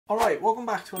Alright, welcome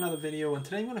back to another video, and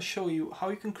today I'm going to show you how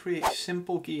you can create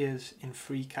simple gears in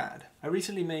FreeCAD. I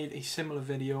recently made a similar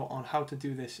video on how to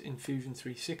do this in Fusion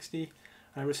 360,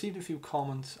 and I received a few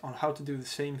comments on how to do the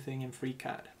same thing in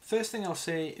FreeCAD. First thing I'll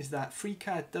say is that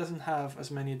FreeCAD doesn't have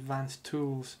as many advanced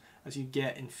tools as you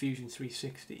get in Fusion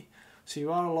 360, so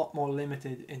you are a lot more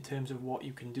limited in terms of what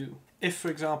you can do. If, for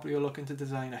example, you're looking to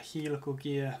design a helical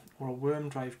gear or a worm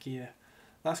drive gear,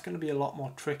 that's going to be a lot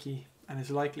more tricky and is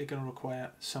likely going to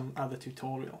require some other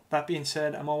tutorial. That being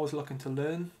said, I'm always looking to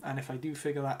learn, and if I do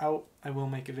figure that out, I will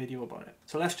make a video about it.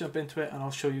 So let's jump into it and I'll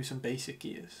show you some basic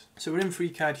gears. So we're in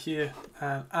FreeCAD here,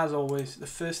 and as always, the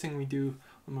first thing we do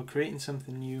when we're creating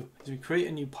something new is we create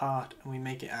a new part and we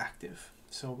make it active.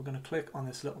 So we're going to click on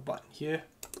this little button here.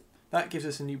 That gives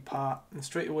us a new part, and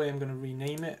straight away I'm going to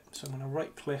rename it. So I'm going to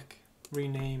right click,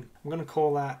 rename. I'm going to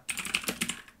call that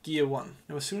Gear 1.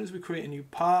 Now as soon as we create a new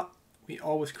part, we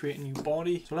always create a new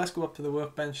body. So let's go up to the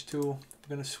workbench tool.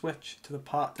 We're going to switch to the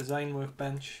part design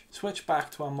workbench, switch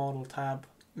back to our model tab,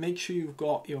 make sure you've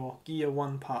got your Gear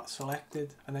 1 part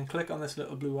selected, and then click on this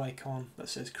little blue icon that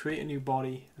says create a new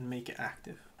body and make it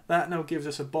active. That now gives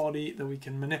us a body that we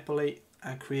can manipulate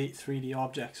and create 3D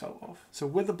objects out of. So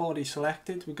with the body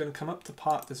selected, we're going to come up to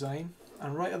part design,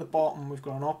 and right at the bottom we've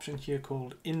got an option here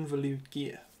called Involute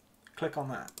Gear. Click on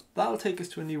that. That'll take us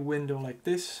to a new window like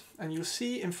this, and you'll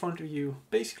see in front of you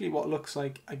basically what looks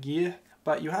like a gear,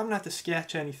 but you haven't had to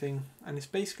sketch anything, and it's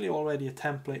basically already a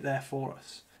template there for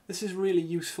us. This is really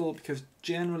useful because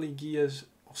generally gears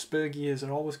or spur gears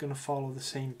are always going to follow the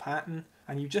same pattern,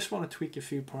 and you just want to tweak a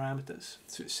few parameters,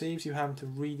 so it saves you having to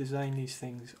redesign these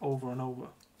things over and over.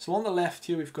 So on the left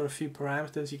here we've got a few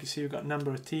parameters. You can see we've got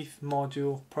number of teeth,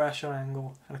 module, pressure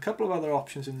angle, and a couple of other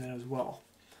options in there as well.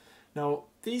 Now,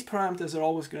 these parameters are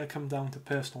always going to come down to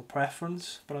personal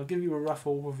preference, but I'll give you a rough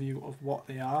overview of what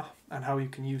they are and how you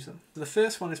can use them. So the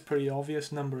first one is pretty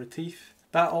obvious, number of teeth.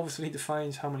 That obviously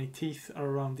defines how many teeth are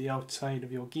around the outside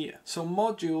of your gear. So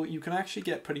module, you can actually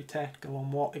get pretty technical on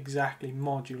what exactly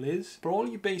module is, but all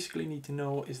you basically need to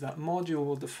know is that module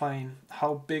will define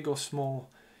how big or small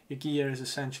your gear is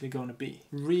essentially going to be.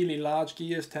 Really large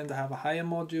gears tend to have a higher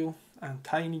module, and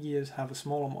tiny gears have a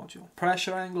smaller module.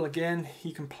 Pressure angle, again,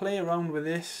 you can play around with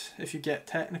this if you get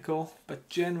technical, but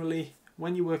generally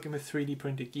when you're working with 3D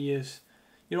printed gears,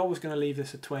 you're always going to leave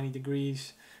this at 20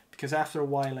 degrees because after a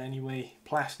while anyway,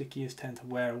 plastic gears tend to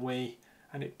wear away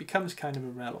and it becomes kind of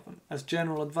irrelevant. As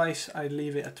general advice, I'd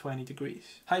leave it at 20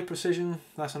 degrees. High precision,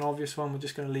 that's an obvious one, we're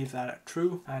just going to leave that at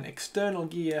true. And external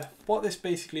gear, what this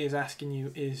basically is asking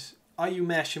you is, are you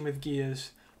meshing with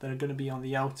gears that are going to be on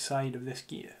the outside of this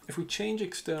gear? If we change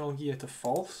external gear to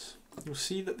false, you'll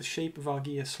see that the shape of our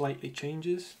gear slightly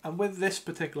changes. And with this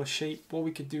particular shape, what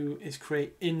we could do is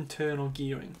create internal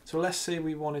gearing. So let's say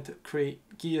we wanted to create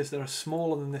gears that are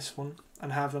smaller than this one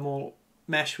and have them all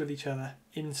mesh with each other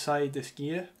inside this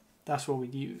gear. That's what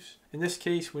we'd use. In this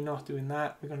case, we're not doing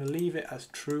that. We're going to leave it as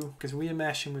true because we are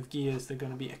meshing with gears that are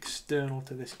going to be external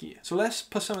to this gear. So let's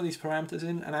put some of these parameters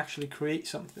in and actually create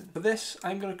something. For this,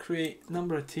 I'm going to create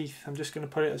number of teeth. I'm just going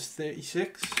to put it as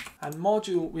 36. And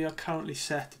module, we are currently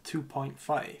set to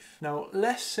 2.5. Now,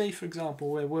 let's say, for example,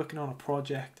 we're working on a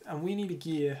project and we need a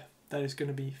gear that is going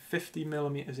to be 50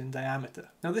 millimeters in diameter.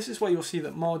 Now, this is where you'll see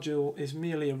that module is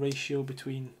merely a ratio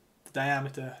between the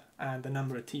diameter and the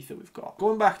number of teeth that we've got.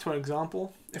 Going back to our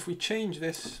example, if we change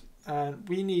this and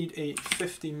we need a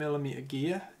 50 millimeter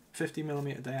gear, 50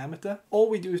 millimeter diameter, all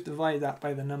we do is divide that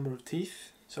by the number of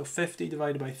teeth. So 50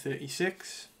 divided by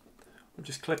 36, we'll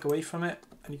just click away from it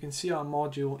and you can see our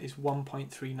module is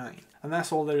 1.39, and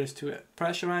that's all there is to it.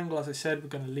 Pressure angle, as I said, we're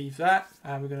going to leave that,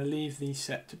 and we're going to leave these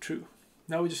set to true.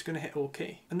 Now we're just going to hit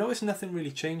OK. And notice nothing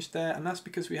really changed there, and that's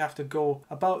because we have to go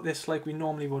about this like we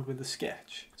normally would with the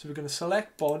sketch. So we're going to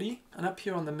select body, and up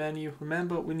here on the menu,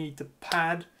 remember we need to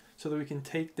pad so that we can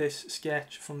take this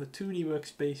sketch from the 2D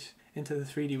workspace into the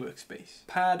 3D workspace.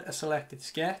 Pad a selected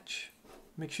sketch,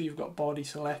 make sure you've got body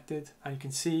selected, and you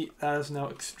can see that has now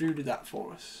extruded that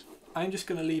for us. I'm just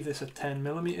going to leave this at 10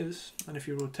 millimeters, and if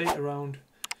you rotate around,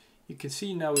 you can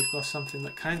see now we've got something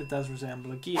that kind of does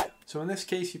resemble a gear. So in this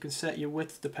case, you can set your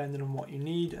width depending on what you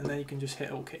need, and then you can just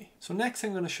hit OK. So next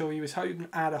thing I'm going to show you is how you can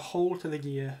add a hole to the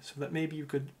gear so that maybe you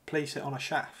could place it on a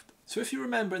shaft. So if you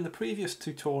remember in the previous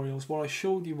tutorials, what I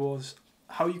showed you was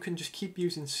how you can just keep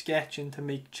using sketching to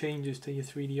make changes to your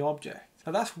 3D object.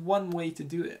 Now that's one way to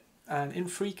do it. And in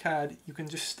FreeCAD, you can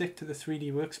just stick to the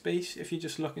 3D workspace if you're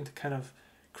just looking to kind of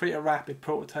create a rapid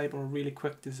prototype or a really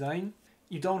quick design.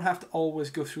 You don't have to always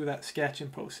go through that sketching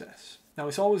process. Now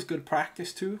it's always good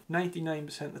practice too.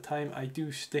 99% of the time I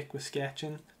do stick with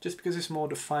sketching just because it's more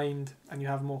defined and you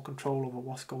have more control over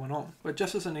what's going on. But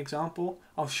just as an example,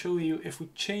 I'll show you if we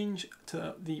change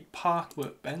to the part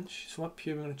workbench. So up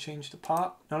here we're going to change to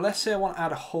part. Now let's say I want to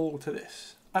add a hole to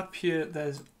this. Up here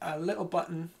there's a little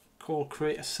button called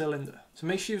create a cylinder. So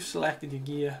make sure you've selected your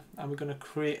gear and we're going to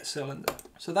create a cylinder.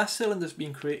 So that cylinder's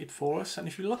been created for us, and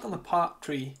if you look on the part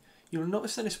tree, you'll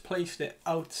notice that it's placed it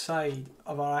outside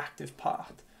of our active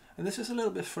part. And this is a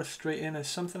little bit frustrating. It's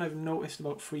something I've noticed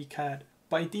about FreeCAD.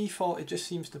 By default, it just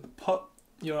seems to put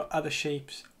your other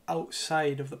shapes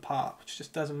outside of the part, which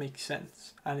just doesn't make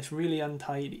sense. And it's really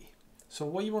untidy. So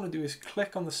what you want to do is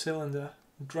click on the cylinder,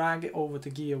 drag it over to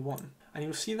gear 1. And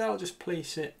you'll see that'll just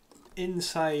place it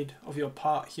inside of your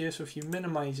part here. So if you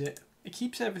minimize it, it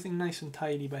keeps everything nice and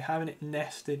tidy by having it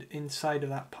nested inside of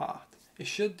that part. It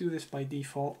should do this by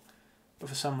default, but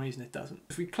for some reason it doesn't.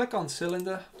 If we click on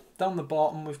cylinder, down the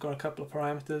bottom we've got a couple of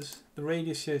parameters. The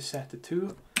radius here is set to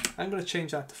 2. I'm going to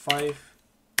change that to 5.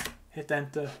 Hit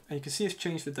enter, and you can see it's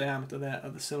changed the diameter there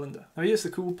of the cylinder. Now here's the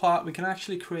cool part, we can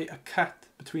actually create a cut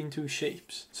between two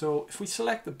shapes. So if we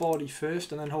select the body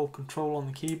first and then hold control on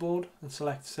the keyboard and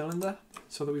select cylinder,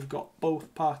 so that we've got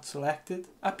both parts selected.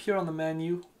 Up here on the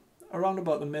menu, around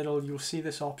about the middle, you'll see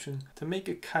this option to make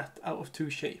a cut out of two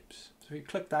shapes. So if you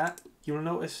click that, you'll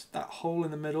notice that hole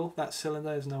in the middle, that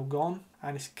cylinder is now gone,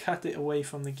 and it's cut it away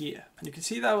from the gear. And you can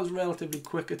see that was relatively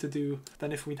quicker to do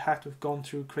than if we'd had to have gone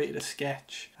through, created a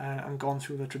sketch and gone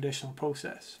through the traditional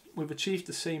process. We've achieved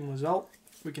the same result.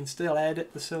 We can still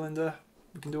edit the cylinder,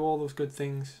 we can do all those good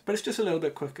things, but it's just a little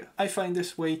bit quicker. I find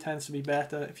this way tends to be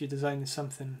better if you're designing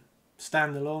something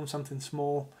standalone, something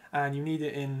small, and you need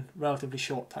it in relatively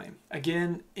short time.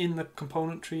 Again, in the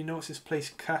component tree, notice this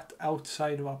place cut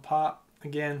outside of our part.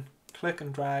 Again, click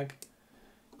and drag,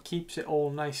 keeps it all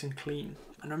nice and clean.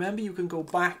 And remember, you can go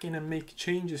back in and make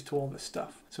changes to all this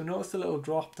stuff. So notice the little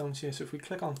drop downs here. So if we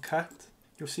click on cut,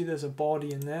 you'll see there's a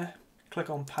body in there.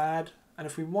 Click on pad, and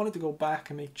if we wanted to go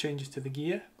back and make changes to the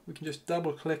gear, we can just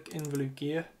double click Involute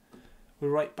Gear. We're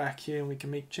right back here and we can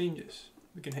make changes.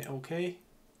 We can hit OK,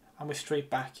 and we're straight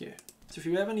back here. So if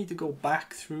you ever need to go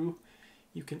back through,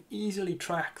 you can easily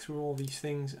track through all these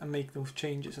things and make those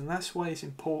changes. And that's why it's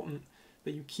important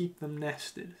that you keep them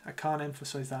nested. I can't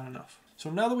emphasize that enough. So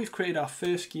now that we've created our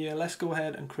first gear, let's go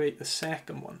ahead and create the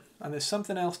second one. And there's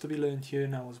something else to be learned here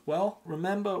now as well.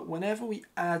 Remember, whenever we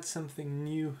add something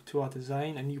new to our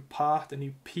design, a new part, a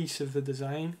new piece of the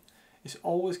design, it's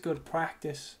always good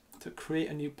practice to create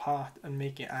a new part and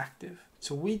make it active.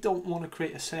 So we don't want to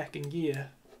create a second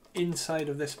gear inside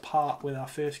of this part with our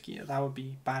first gear. That would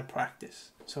be bad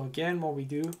practice. So again, what we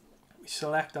do, we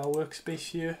select our workspace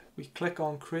here, we click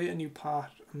on create a new part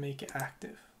and make it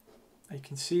active. And you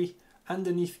can see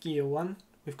underneath gear 1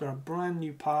 we've got a brand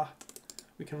new part.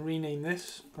 We can rename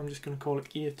this. I'm just going to call it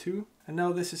gear 2, and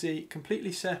now this is a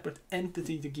completely separate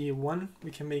entity to gear 1.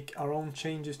 We can make our own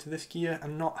changes to this gear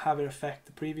and not have it affect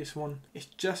the previous one. It's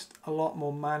just a lot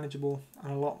more manageable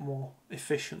and a lot more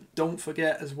efficient. Don't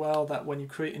forget as well that when you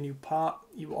create a new part,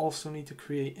 you also need to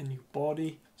create a new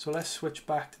body. So let's switch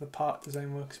back to the part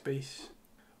design workspace.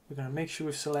 We're going to make sure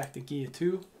we've selected gear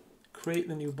 2, create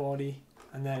the new body,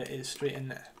 and there it is straight in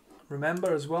there.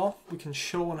 Remember as well, we can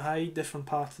show and hide different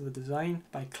parts of the design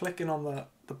by clicking on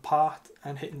the part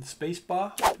and hitting the space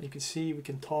bar. You can see we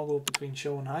can toggle between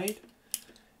show and hide.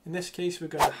 In this case, we're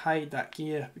going to hide that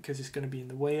gear because it's going to be in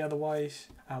the way otherwise.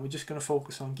 And we're just going to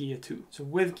focus on gear 2. So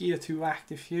with gear 2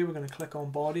 active here, we're going to click on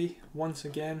body. Once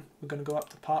again, we're going to go up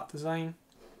to part design,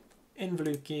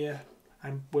 Involute Gear,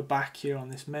 and we're back here on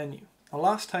this menu. Now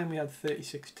last time we had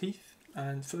 36 teeth,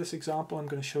 and for this example I'm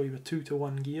going to show you a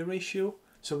 2:1 gear ratio.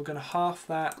 So we're going to half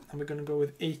that and we're going to go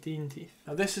with 18 teeth.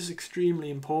 Now this is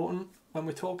extremely important when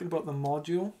we're talking about the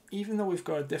module. Even though we've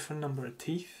got a different number of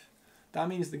teeth, that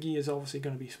means the gear is obviously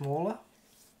going to be smaller.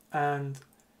 And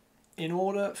in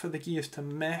order for the gears to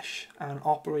mesh and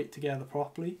operate together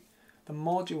properly, the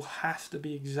module has to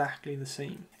be exactly the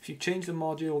same. If you change the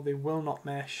module, they will not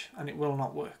mesh and it will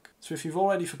not work. So if you've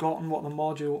already forgotten what the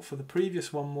module for the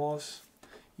previous one was,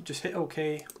 you just hit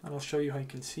OK and I'll show you how you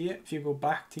can see it. If you go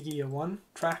back to gear 1,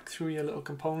 track through your little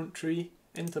component tree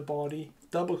into body,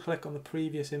 double click on the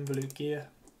previous Involute Gear,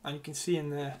 and you can see in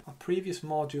there our previous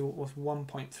module was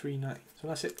 1.39. So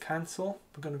let's hit cancel.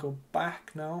 We're going to go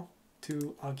back now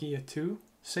to our gear 2.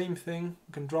 Same thing,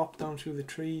 we can drop down through the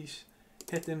trees,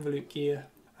 hit Involute Gear,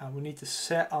 and we need to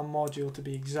set our module to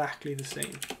be exactly the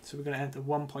same. So we're going to enter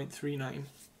 1.39.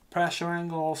 Pressure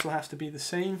angle also has to be the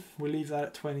same. We'll leave that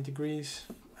at 20 degrees.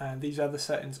 And these other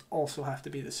settings also have to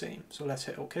be the same. So let's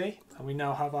hit OK. And we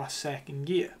now have our second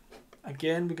gear.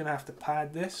 Again, we're going to have to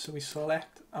pad this, so we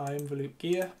select our Involute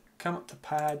Gear, come up to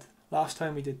pad. Last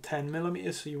time we did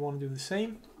 10mm, so you want to do the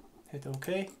same. Hit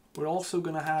OK. We're also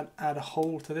going to add a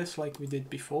hole to this like we did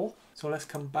before. So let's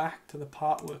come back to the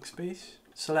part workspace.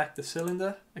 Select the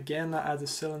cylinder. Again, that adds a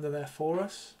cylinder there for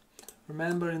us.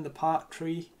 Remember, in the part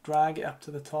tree, drag it up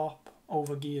to the top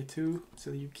over gear 2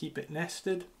 so that you keep it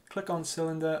nested. Click on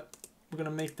cylinder. We're going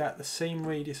to make that the same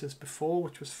radius as before,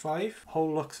 which was 5.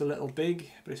 Hole looks a little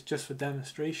big, but it's just for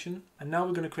demonstration. And now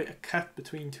we're going to create a cut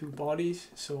between two bodies.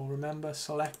 So remember,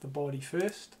 select the body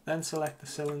first, then select the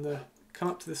cylinder. Come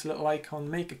up to this little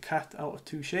icon, make a cut out of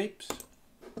two shapes,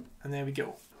 and there we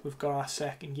go. We've got our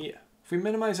second gear. If we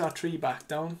minimize our tree back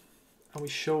down and we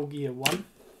show gear 1,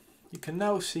 you can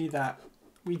now see that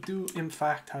we do in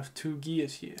fact have two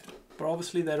gears here. But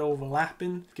obviously they're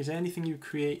overlapping, because anything you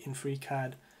create in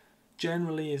FreeCAD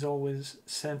generally is always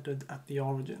centered at the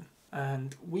origin.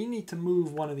 And we need to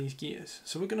move one of these gears.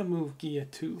 So we're going to move gear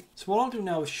 2. So what I'll do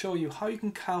now is show you how you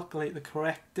can calculate the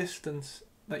correct distance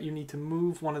that you need to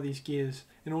move one of these gears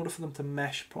in order for them to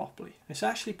mesh properly. It's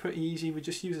actually pretty easy. We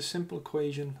just use a simple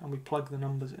equation and we plug the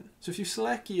numbers in. So if you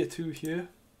select gear 2 here,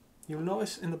 you'll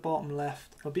notice in the bottom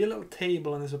left there'll be a little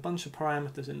table and there's a bunch of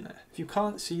parameters in there. If you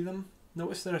can't see them,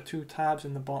 notice there are two tabs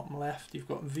in the bottom left. You've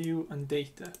got view and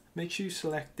data. Make sure you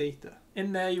select data.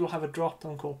 In there you will have a drop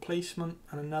down called placement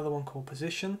and another one called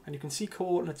position, and you can see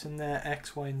coordinates in there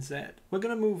X, Y and Z. We're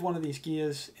going to move one of these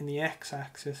gears in the X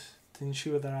axis to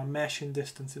ensure that our meshing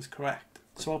distance is correct.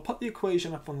 So I'll put the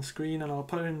equation up on the screen and I'll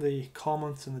put in the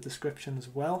comments and the description as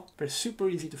well, but it's super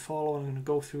easy to follow and I'm going to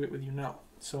go through it with you now.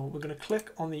 So we're going to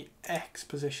click on the X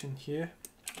position here,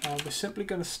 and we're simply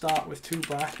going to start with two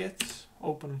brackets,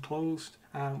 open and closed,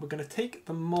 and we're going to take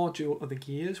the module of the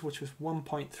gears, which was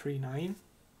 1.39.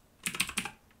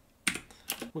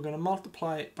 We're going to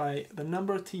multiply it by the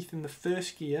number of teeth in the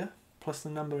first gear plus the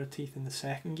number of teeth in the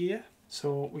second gear.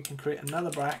 So we can create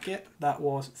another bracket. That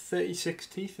was 36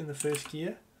 teeth in the first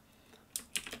gear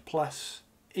plus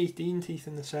 18 teeth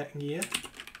in the second gear.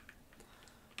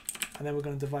 And then we're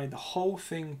going to divide the whole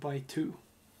thing by 2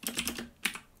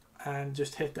 and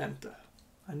just hit enter.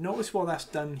 And notice what that's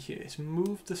done here. It's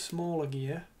moved the smaller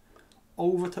gear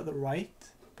over to the right,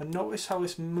 but notice how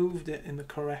it's moved it in the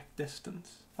correct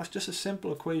distance. That's just a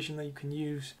simple equation that you can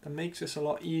use that makes this a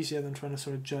lot easier than trying to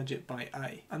sort of judge it by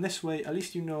eye. And this way, at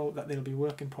least you know that they'll be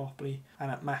working properly and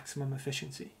at maximum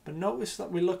efficiency. But notice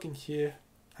that we're looking here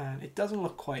and it doesn't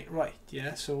look quite right,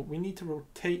 yeah? So we need to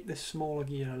rotate this smaller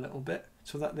gear a little bit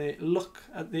so that they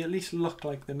at least look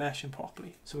like they're meshing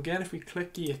properly. So again, if we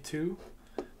click gear 2,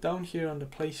 down here under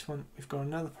placement, we've got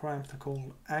another parameter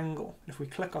called angle. If we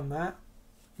click on that,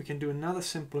 we can do another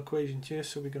simple equation here.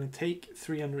 So we're going to take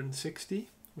 360,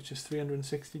 which is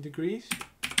 360 degrees.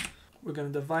 We're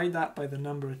going to divide that by the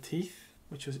number of teeth,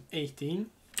 which was 18.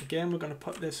 Again, we're going to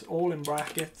put this all in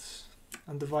brackets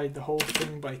and divide the whole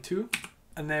thing by 2.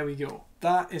 And there we go.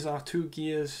 That is our two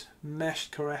gears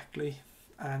meshed correctly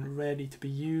and ready to be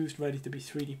used, ready to be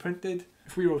 3D printed.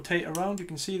 If we rotate around, you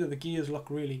can see that the gears look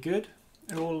really good.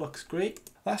 It all looks great.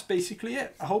 That's basically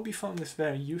it. I hope you found this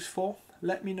very useful.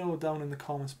 Let me know down in the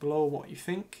comments below what you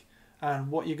think and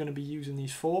what you're going to be using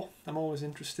these for. I'm always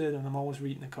interested and I'm always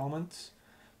reading the comments.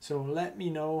 So let me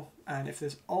know, and if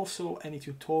there's also any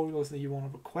tutorials that you want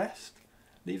to request,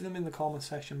 leave them in the comment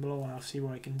section below and I'll see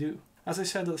what I can do. As I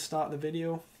said at the start of the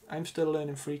video, I'm still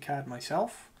learning FreeCAD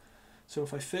myself. So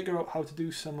if I figure out how to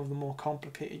do some of the more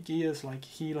complicated gears like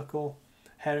helical,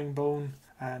 herringbone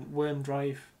and worm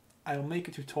drive, I'll make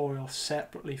a tutorial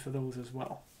separately for those as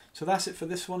well. So that's it for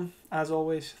this one. As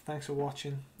always, thanks for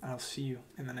watching and I'll see you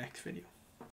in the next video.